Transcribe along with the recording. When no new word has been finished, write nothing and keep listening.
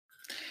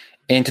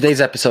In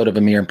today's episode of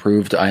Ameer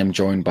Improved, I am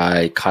joined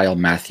by Kyle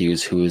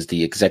Matthews, who is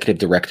the Executive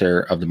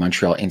Director of the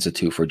Montreal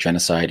Institute for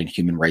Genocide and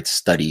Human Rights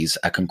Studies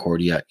at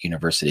Concordia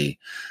University.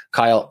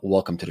 Kyle,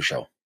 welcome to the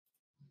show.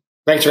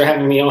 Thanks for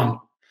having me on.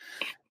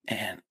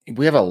 And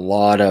we have a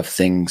lot of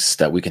things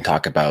that we can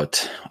talk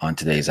about on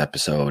today's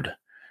episode,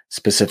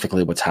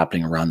 specifically what's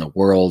happening around the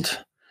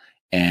world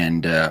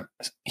and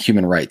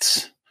human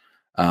rights.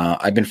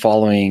 I've been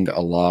following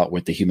a lot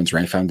with the Human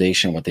Rights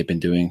Foundation, what they've been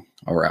doing,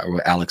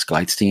 or Alex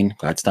Gladstein.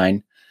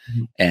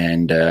 Mm-hmm.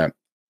 And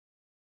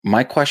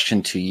my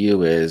question to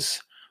you is,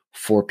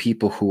 for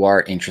people who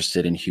are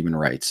interested in human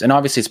rights, and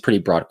obviously it's a pretty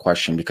broad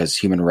question because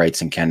human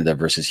rights in Canada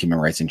versus human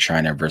rights in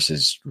China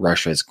versus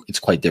Russia, it's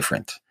quite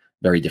different,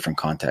 very different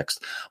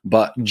context.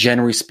 But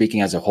generally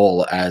speaking, as a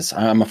whole, as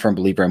I'm a firm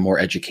believer, a more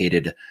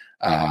educated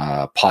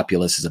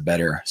populace is a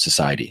better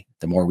society.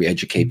 The more we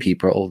educate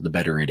people, the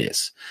better it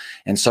is.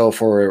 And so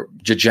for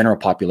the general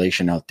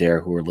population out there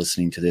who are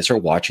listening to this or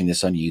watching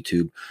this on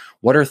YouTube,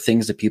 what are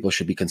things that people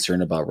should be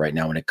concerned about right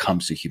now when it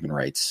comes to human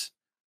rights?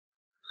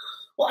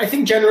 Well, I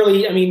think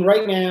generally,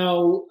 right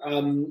now,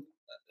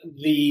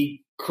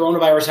 the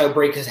coronavirus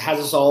outbreak has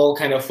us all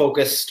kind of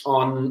focused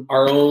on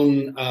our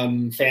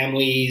own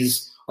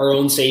families, our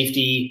own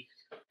safety.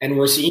 And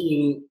we're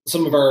seeing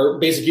some of our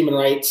basic human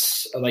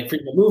rights, like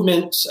freedom of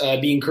movement,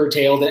 being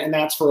curtailed, and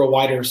that's for a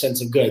wider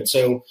sense of good.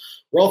 So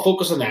we're all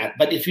focused on that.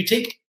 But if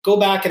you go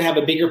back and have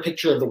a bigger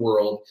picture of the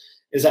world,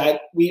 is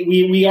that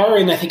we are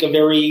in, I think, a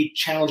very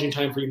challenging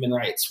time for human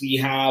rights. We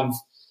have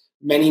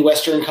many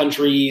Western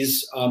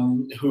countries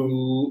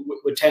who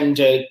would tend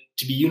to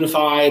be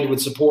unified,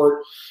 would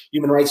support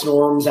human rights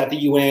norms at the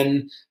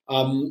UN.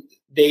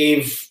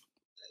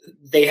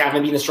 They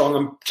haven't been as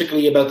strong,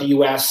 particularly about the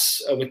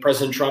U.S. With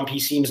President Trump. He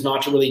seems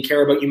not to really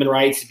care about human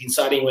rights. He's been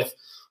siding with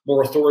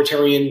more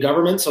authoritarian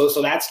governments,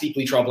 so that's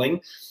deeply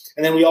troubling.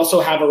 And then we also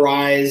have a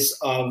rise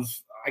of,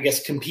 I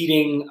guess,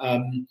 competing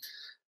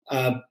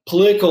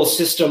political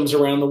systems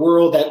around the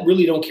world that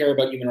really don't care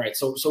about human rights.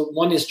 So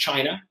one is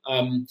China.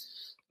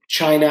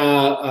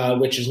 China,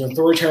 which is an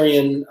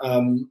authoritarian,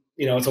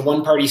 it's a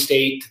one-party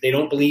state. They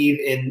don't believe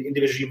in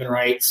individual human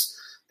rights.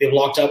 They've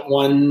locked up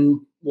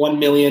 1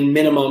 million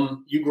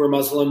minimum Uyghur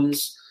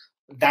Muslims.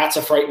 That's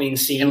a frightening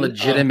scene. And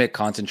legitimate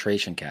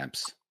concentration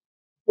camps.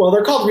 Well,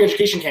 they're called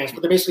re-education camps,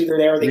 but they're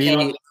there.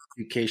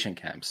 Re-education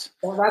camps.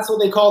 Well, that's what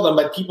they call them,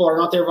 but people are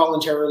not there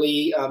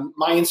voluntarily.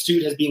 My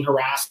institute has been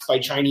harassed by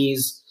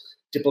Chinese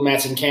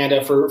diplomats in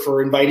Canada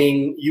for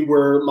inviting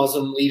Uyghur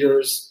Muslim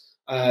leaders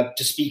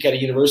to speak at a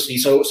university.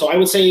 So I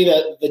would say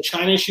that the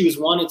China issue is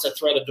one. It's a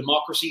threat of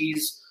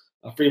democracies,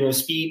 freedom of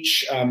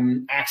speech,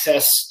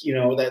 access.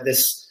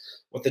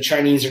 What the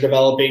Chinese are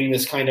developing,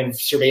 this kind of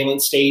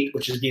surveillance state,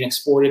 which is being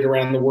exported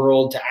around the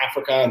world to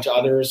Africa and to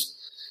others.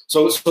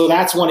 So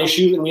that's one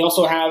issue. And we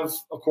also have,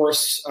 of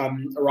course, a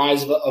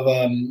rise of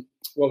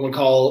what we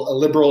call a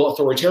liberal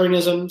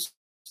authoritarianism.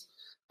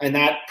 And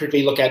that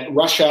particularly look at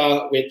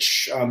Russia,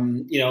 which,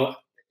 you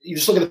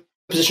just look at the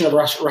position of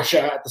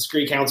Russia at the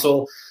Security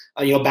Council,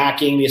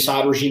 backing the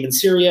Assad regime in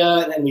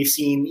Syria. And we've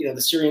seen,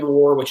 the Syrian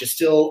war, which is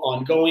still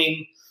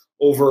ongoing.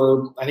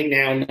 Over, I think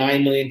now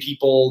 9 million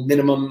people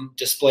minimum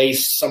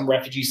displaced, some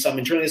refugees, some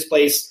internally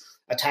displaced,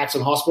 attacks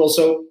on hospitals.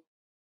 So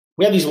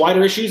we have these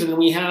wider issues, and then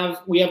we have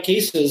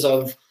cases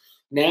of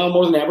now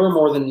more than ever,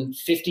 more than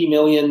 50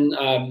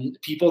 million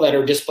people that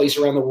are displaced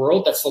around the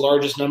world. That's the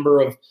largest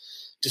number of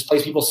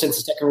displaced people since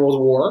the Second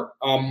World War.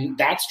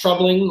 That's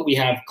troubling. We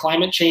have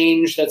climate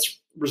change that's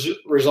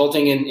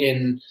resulting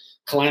in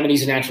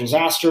calamities and natural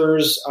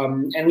disasters.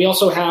 And we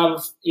also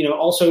have,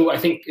 also I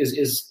think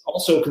is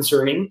also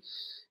concerning,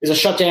 is a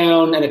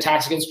shutdown and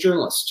attacks against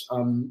journalists.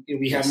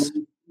 We have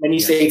many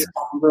states,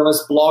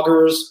 journalists,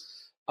 bloggers,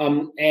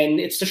 and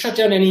it's to shut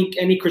down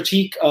any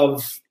critique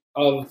of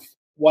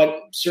what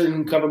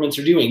certain governments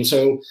are doing.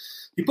 So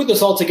you put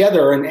this all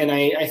together, and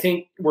I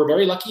think we're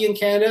very lucky in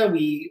Canada.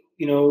 We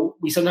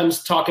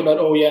sometimes talk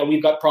about,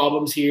 we've got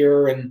problems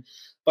here,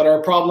 but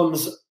our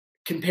problems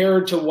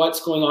compared to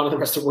what's going on in the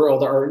rest of the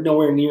world are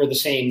nowhere near the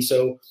same.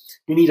 So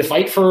we need to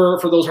fight for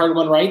those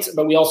hard-won rights,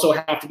 but we also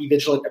have to be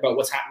vigilant about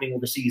what's happening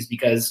overseas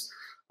because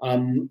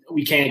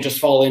we can't just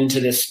fall into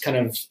this kind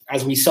of,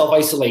 as we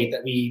self-isolate,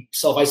 that we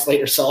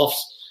self-isolate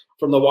ourselves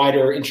from the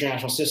wider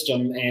international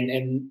system.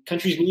 And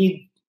countries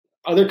need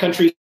other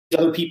countries,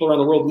 other people around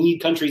the world need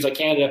countries like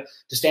Canada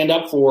to stand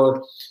up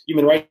for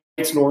human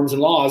rights norms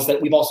and laws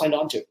that we've all signed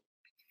on to.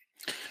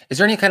 Is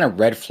there any kind of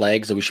red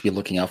flags that we should be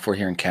looking out for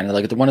here in Canada?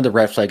 Like one of the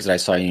red flags that I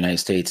saw in the United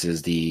States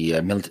is the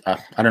I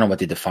don't know what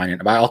they define it,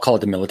 but I'll call it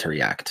the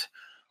Military Act,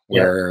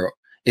 where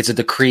it's a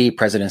decree,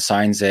 president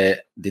signs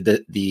it,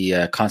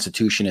 the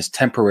Constitution is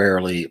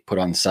temporarily put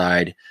on the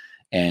side,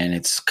 and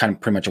it's kind of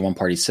pretty much a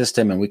one-party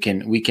system, and we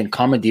can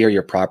commandeer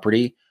your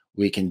property,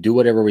 we can do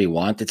whatever we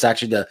want. It's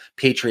actually the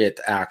Patriot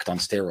Act on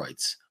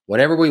steroids.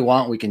 Whatever we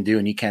want, we can do,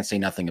 and you can't say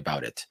nothing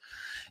about it.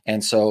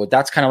 And so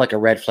that's kind of like a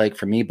red flag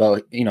for me.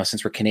 But,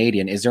 since we're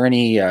Canadian, is there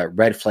any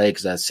red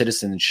flags that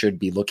citizens should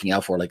be looking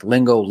out for, like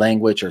lingo,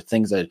 language, or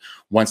things that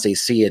once they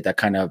see it, that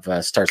kind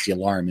of starts the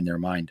alarm in their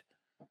mind?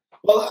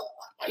 Well,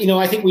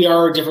 I think we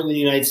are different than the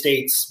United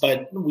States,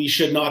 but we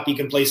should not be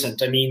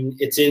complacent. I mean,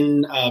 it's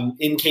in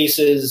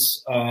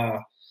cases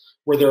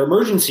where there are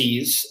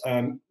emergencies,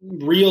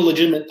 real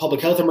legitimate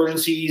public health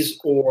emergencies,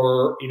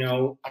 or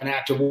an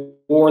act of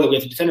war that we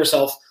have to defend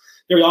ourselves.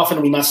 Very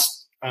often, we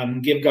must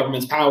give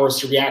governments powers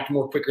to react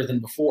more quicker than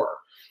before.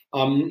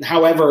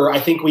 However, I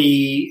think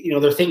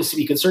there are things to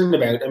be concerned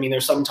about. I mean,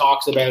 there's some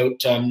talks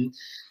about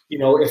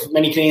if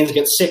many Canadians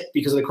get sick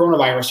because of the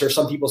coronavirus, or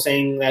some people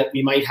saying that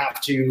we might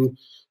have to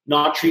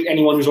not treat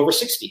anyone who's over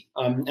 60.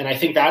 And I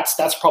think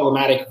that's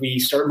problematic if we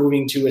start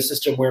moving to a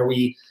system where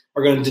we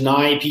are going to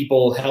deny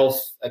people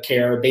health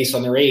care based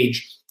on their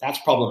age. That's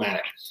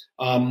problematic.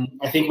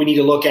 I think we need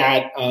to look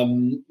at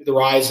the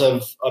rise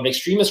of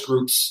extremist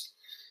groups,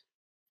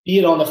 be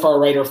it on the far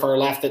right or far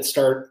left, that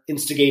start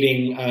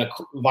instigating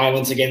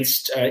violence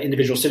against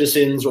individual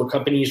citizens or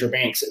companies or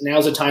banks.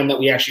 Now's a time that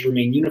we actually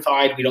remain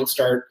unified. We don't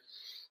start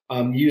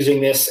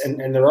using this.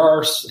 And there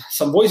are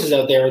some voices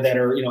out there that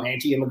are,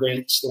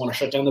 anti-immigrants. They want to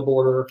shut down the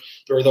border.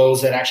 There are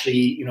those that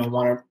actually,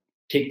 want to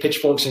take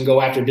pitchforks and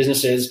go after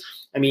businesses.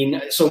 I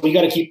mean, so we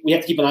have to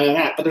keep an eye on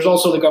that. But there's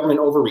also the government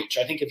overreach.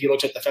 I think if you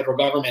looked at the federal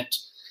government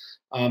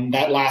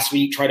that last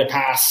week tried to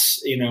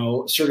pass,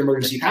 certain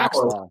emergency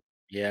powers.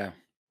 Yeah.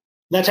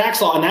 That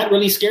tax law, and that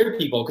really scared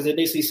people because it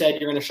basically said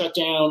you're going to shut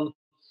down.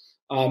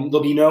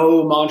 There'll be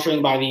no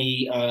monitoring by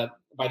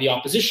the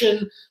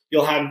opposition.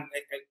 You'll have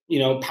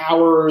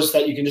powers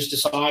that you can just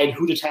decide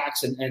who to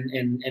tax and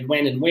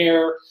when and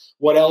where.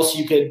 What else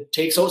you could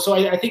take? So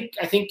I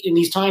think in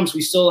these times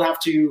we still have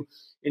to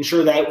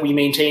ensure that we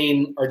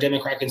maintain our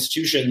democratic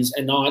institutions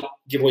and not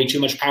give away too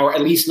much power,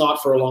 at least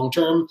not for a long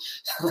term,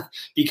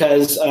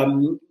 because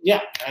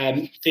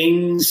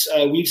things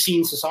we've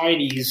seen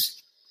societies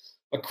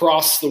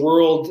across the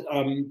world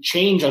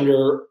change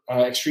under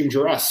extreme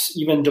duress.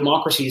 Even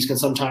democracies can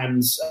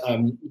sometimes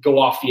go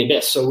off the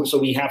abyss. So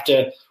we have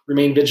to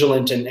remain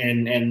vigilant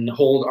and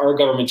hold our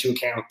government to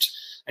account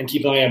and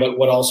keep an eye about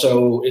what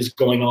also is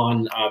going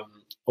on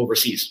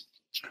overseas.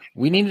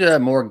 We need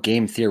more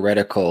game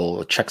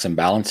theoretical checks and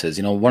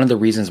balances. One of the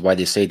reasons why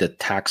they say that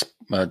tax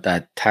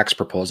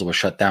proposal was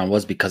shut down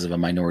was because of a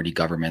minority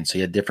government. So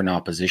you had different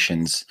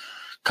oppositions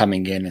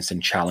coming in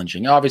and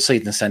challenging. Obviously,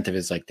 the incentive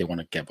is like they want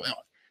to get.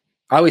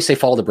 I always say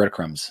follow the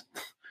breadcrumbs,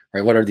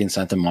 right? What are the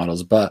incentive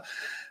models? But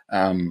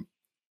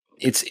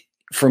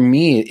for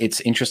me, it's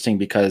interesting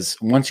because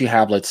once you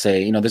have, let's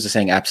say, there's a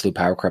saying, absolute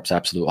power corrupts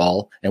absolute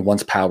all. And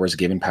once power is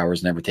given, power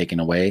is never taken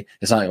away.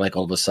 It's not like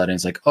all of a sudden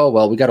it's like, oh,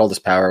 well, we got all this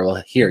power.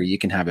 Well, here, you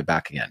can have it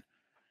back again.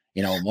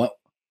 What?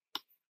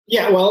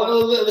 Yeah,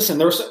 well, listen,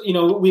 there's,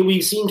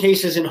 we've seen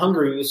cases in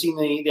Hungary. We've seen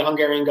the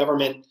Hungarian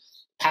government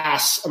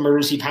pass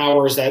emergency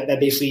powers that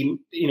basically,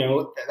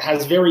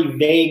 has very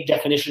vague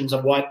definitions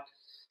of what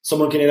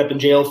someone can end up in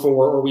jail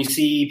for, or we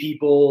see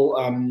people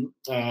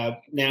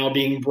now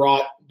being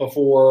brought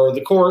before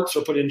the courts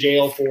or put in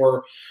jail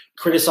for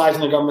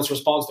criticizing the government's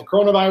response to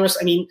coronavirus.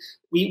 I mean,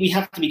 we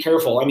have to be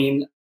careful. I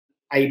mean,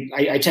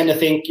 I tend to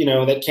think,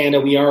 that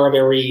Canada, we are a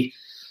very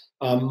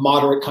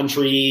moderate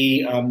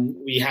country.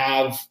 We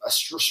have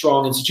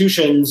strong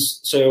institutions,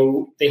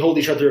 so they hold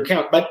each other to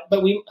account. But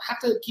we have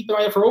to keep an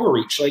eye out for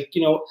overreach. Like,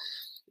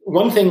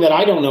 one thing that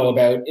I don't know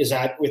about is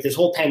that with this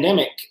whole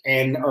pandemic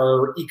and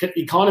our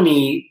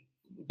economy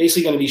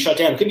basically going to be shut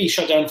down, it could be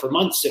shut down for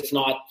months, if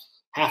not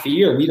half a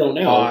year. We don't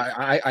know.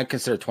 I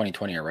consider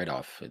 2020 a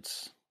write-off.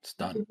 It's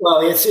done.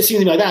 Well, it seems to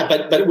be like that,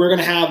 but we're going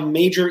to have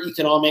major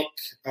economic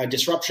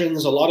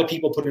disruptions. A lot of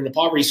people put into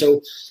poverty.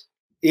 So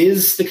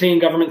is the Canadian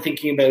government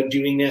thinking about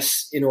doing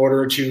this in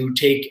order to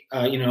take,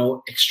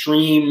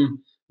 extreme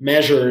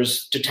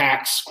measures to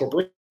tax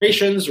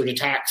corporations or to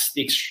tax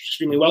the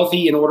extremely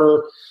wealthy in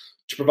order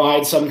to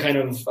provide some kind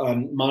of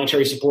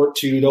monetary support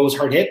to those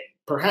hard hit?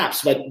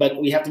 Perhaps,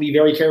 but we have to be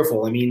very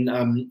careful. I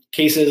mean,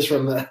 cases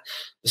from the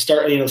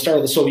start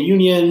of the Soviet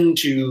Union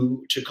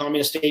to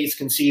communist states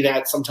can see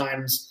that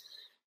sometimes,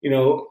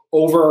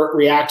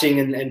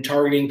 overreacting and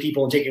targeting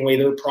people and taking away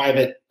their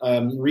private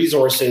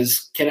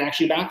resources can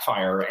actually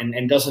backfire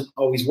and doesn't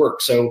always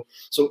work. So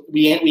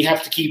we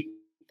have to keep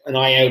an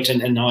eye out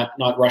and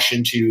not rush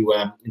into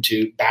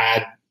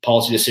bad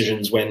policy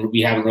decisions when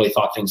we haven't really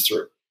thought things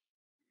through.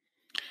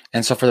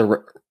 And so for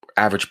the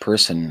average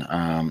person,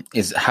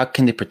 how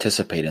can they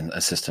participate in a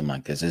system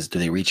like this? Do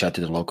they reach out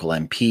to the local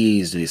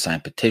MPs? Do they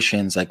sign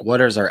petitions? Like, what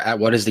is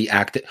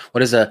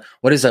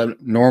a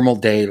normal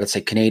day, let's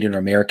say Canadian or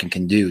American,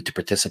 can do to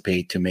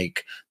participate to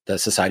make the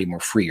society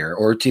more freer,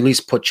 or to at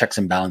least put checks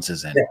and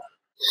balances in? Yeah.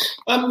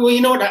 Well,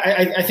 you know what?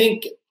 I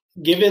think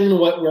given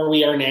where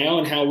we are now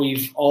and how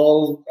we've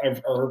all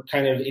are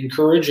kind of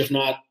encouraged, if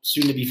not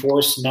soon to be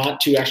forced, not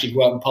to actually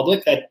go out in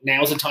public, that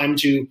now's the time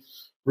to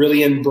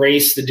really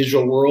embrace the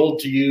digital world,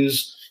 to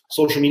use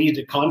social media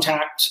to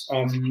contact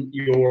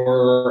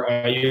your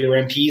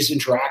MPs,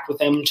 interact with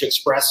them, to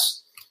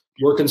express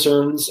your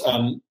concerns,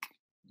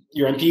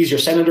 your MPs, your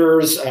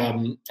senators,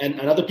 and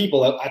other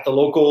people at the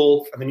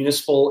local, the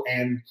municipal,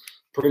 and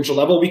provincial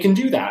level. We can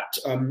do that.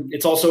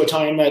 It's also a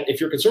time that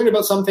if you're concerned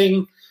about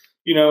something,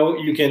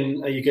 you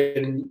can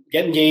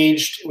get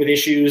engaged with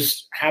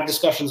issues, have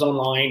discussions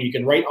online. You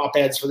can write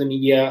op-eds for the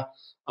media,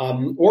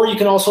 or you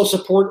can also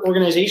support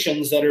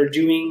organizations that are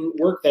doing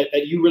work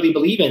that you really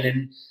believe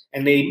in,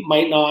 and they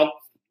might not,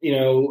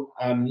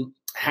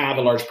 have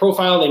a large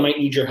profile. They might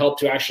need your help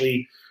to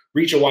actually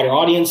reach a wider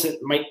audience. It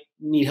might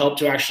need help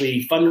to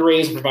actually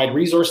fundraise and provide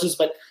resources.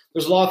 But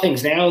there's a lot of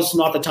things. Now is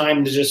not the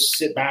time to just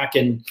sit back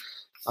and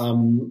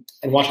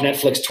watch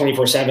Netflix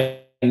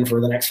 24/7 for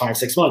the next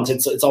 5-6 months.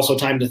 It's also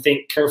time to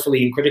think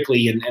carefully and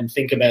critically and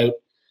think about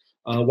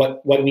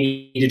what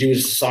we need to do as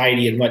a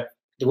society and what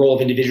the role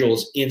of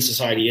individuals in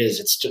society is.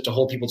 It's to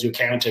hold people to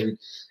account, and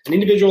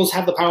individuals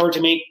have the power to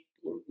make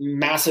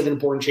massive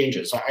important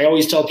changes. I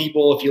always tell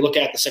people, if you look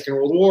at the Second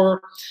World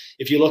War,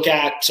 if you look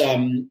at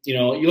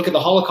you look at the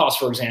Holocaust,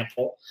 for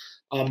example,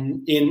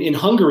 in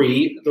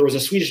Hungary, there was a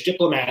Swedish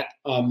diplomat,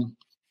 Raoul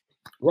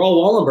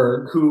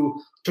Wallenberg,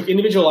 who took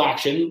individual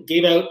action,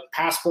 gave out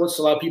passports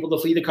to allow people to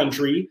flee the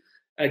country,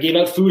 gave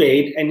out food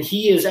aid, and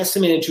he is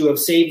estimated to have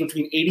saved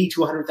between 80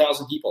 to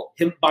 100,000 people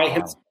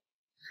himself.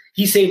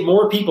 He saved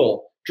more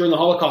people during the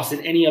Holocaust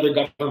than any other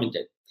government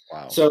did.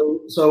 Wow.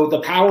 So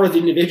the power of the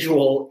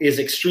individual is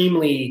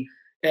extremely.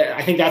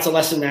 I think that's a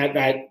lesson that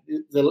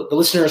the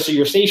listeners to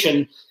your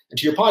station and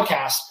to your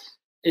podcast,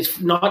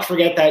 it's not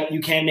forget that you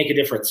can make a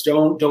difference.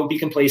 Don't be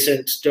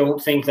complacent. Don't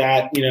think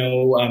that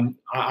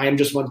I'm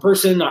just one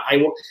person.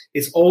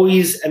 It's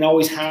always and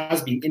always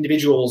has been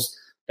individuals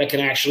that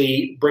can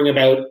actually bring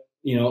about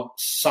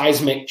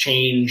seismic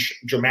change,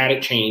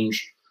 dramatic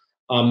change,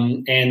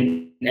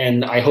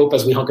 and I hope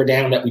as we hunker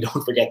down that we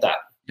don't forget that.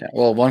 Yeah.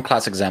 Well, one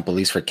classic example, at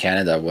least for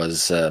Canada,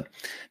 was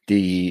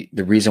the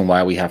reason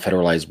why we have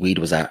federalized weed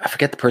was that I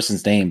forget the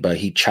person's name, but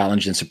he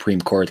challenged in Supreme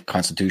Court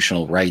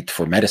constitutional right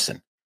for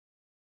medicine.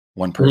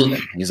 One person,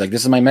 he's like,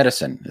 "This is my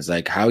medicine." It's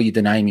like, how are you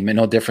denying me?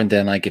 No different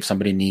than like if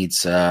somebody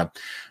needs a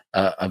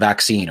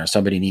vaccine or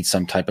somebody needs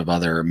some type of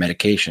other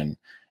medication.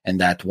 And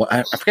that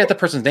I forget the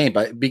person's name,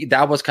 but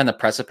that was kind of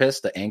precipice,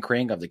 the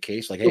anchoring of the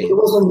case. Like, hey, it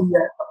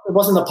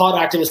wasn't the pot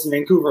activist in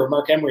Vancouver,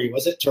 Mark Emery,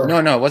 was it? Or?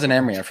 No, it wasn't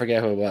Emery. I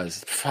forget who it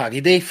was. Fuck,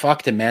 they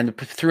fucked him, man.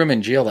 Threw him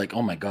in jail. Like,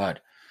 oh my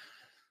god.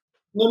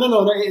 No.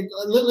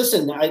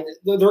 Listen,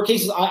 there were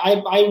cases.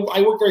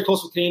 I work very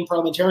close with Canadian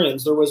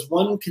parliamentarians. There was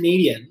one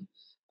Canadian.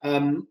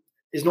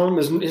 His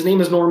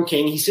name is Norm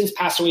King. He since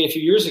passed away a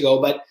few years ago,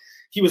 but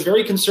he was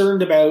very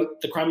concerned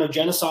about the crime of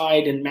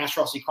genocide and mass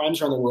atrocity crimes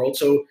around the world.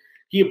 So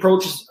he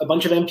approached a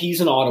bunch of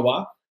MPs in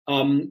Ottawa,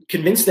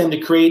 convinced them to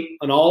create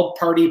an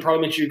all-party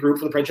parliamentary group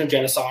for the prevention of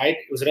genocide.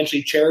 It was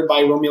eventually chaired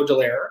by Romeo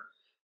Dallaire,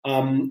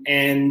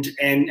 and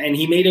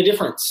he made a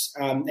difference.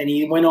 And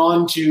he went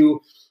on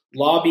to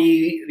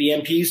lobby the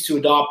MPs to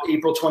adopt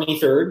April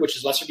 23rd, which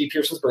is Lester B.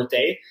 Pearson's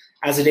birthday,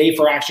 as a day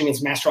for action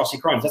against mass atrocity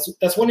crimes.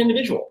 That's one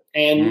individual,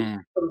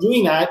 and from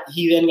doing that,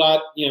 he then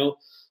got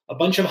a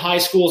bunch of high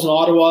schools in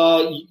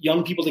Ottawa,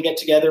 young people to get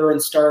together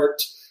and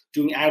start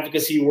doing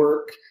advocacy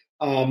work.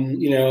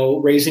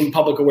 Raising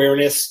public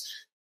awareness.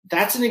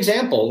 That's an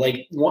example.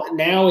 Like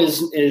now is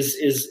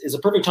a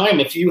perfect time.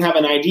 If you have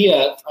an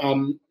idea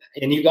and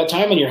you've got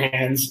time on your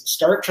hands,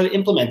 start trying to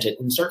implement it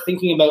and start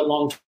thinking about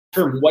long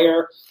term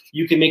where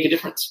you can make a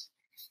difference.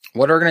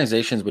 What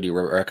organizations would you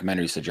recommend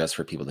or suggest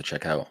for people to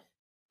check out?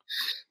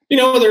 There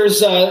are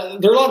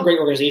a lot of great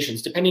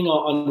organizations depending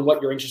on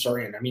what your interests are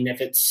in. I mean,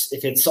 if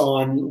it's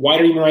on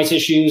wider human rights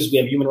issues, we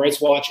have Human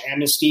Rights Watch,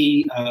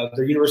 Amnesty, there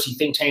are university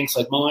think tanks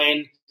like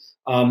mine.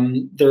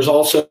 There's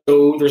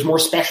more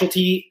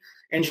specialty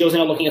NGOs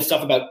now looking at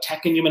stuff about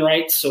tech and human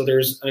rights. So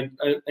there's an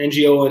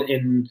NGO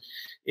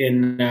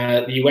in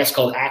the US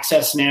called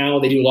Access Now.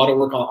 They do a lot of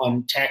work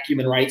on tech,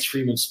 human rights,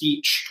 freedom of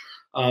speech.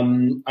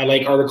 I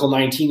like Article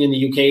 19 in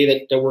the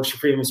UK that works for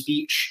freedom of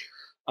speech.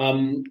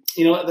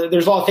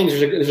 There's a lot of things.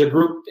 There's a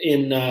group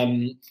in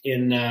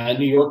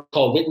New York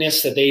called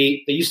Witness that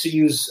they used to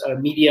use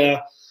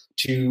media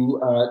to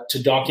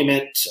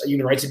document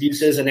human rights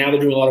abuses, and now they're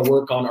doing a lot of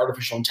work on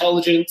artificial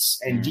intelligence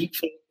and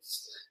deepfakes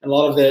and a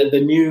lot of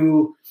the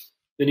new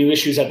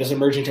issues that this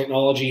emerging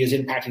technology is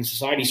impacting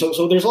society.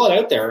 So there's a lot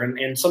out there,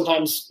 and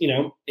sometimes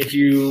if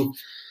you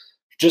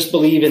just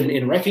believe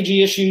in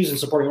refugee issues and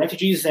supporting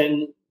refugees,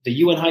 then the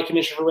UN High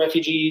Commissioner for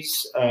Refugees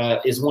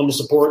is one to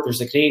support. There's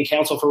the Canadian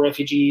Council for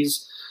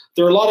Refugees.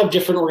 There are a lot of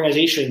different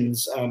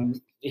organizations.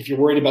 If you're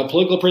worried about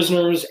political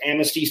prisoners,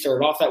 Amnesty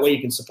started off that way.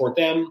 You can support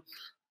them.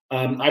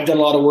 I've done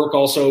a lot of work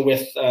also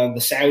with the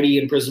Saudi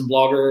and prison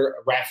blogger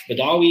Raf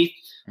Badawi.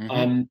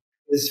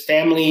 His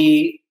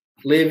family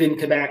live in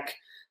Quebec.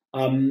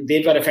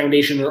 They've got a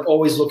foundation. They're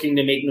always looking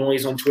to make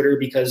noise on Twitter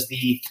because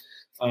the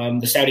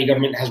Saudi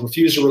government has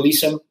refused to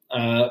release him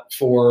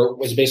for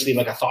was basically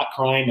like a thought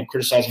crime of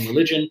criticizing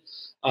religion.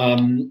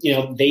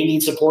 They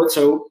need support.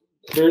 So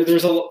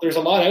there's a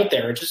lot out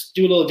there. Just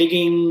do a little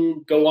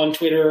digging. Go on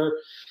Twitter.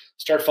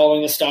 Start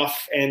following this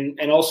stuff, and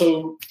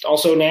also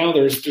now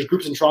there's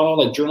groups in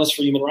Toronto like Journalists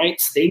for Human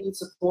Rights. They need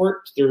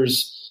support.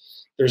 There's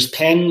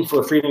PEN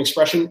for freedom of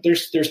expression.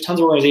 There's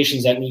tons of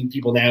organizations that need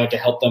people now to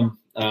help them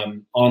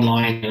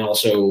online, and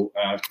also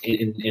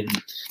in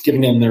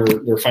giving them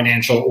their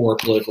financial or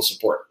political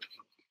support.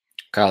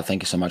 Kyle,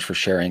 thank you so much for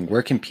sharing.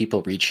 Where can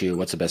people reach you?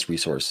 What's the best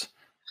resource?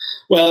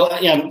 Well,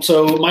 yeah.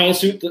 So my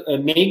institute,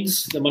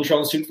 MIGS, the Montreal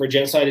Institute for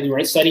Genocide and Human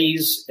Rights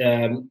Studies,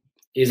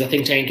 is a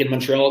think tank in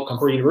Montreal,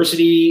 Concordia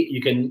University.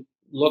 You can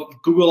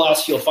Google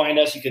us, you'll find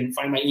us. You can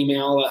find my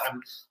email.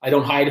 I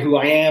don't hide who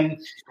I am.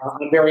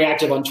 I'm very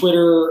active on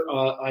Twitter.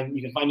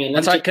 You can find me on LinkedIn.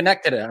 That's how I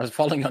connected it. I was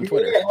following on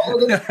Twitter.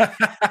 That's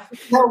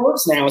how it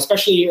works now,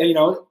 especially,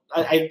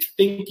 I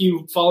think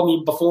you followed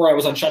me before I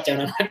was on shutdown.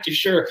 I'm not too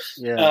sure.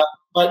 Yeah.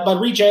 But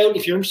reach out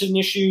if you're interested in an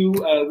issue.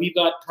 We've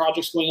got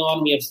projects going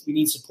on. We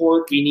need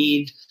support. We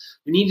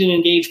need an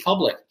engaged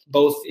public,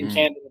 both in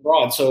Canada and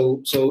abroad.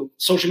 So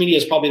social media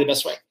is probably the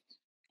best way.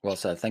 Well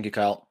said. Thank you,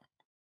 Kyle.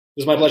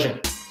 It was my pleasure.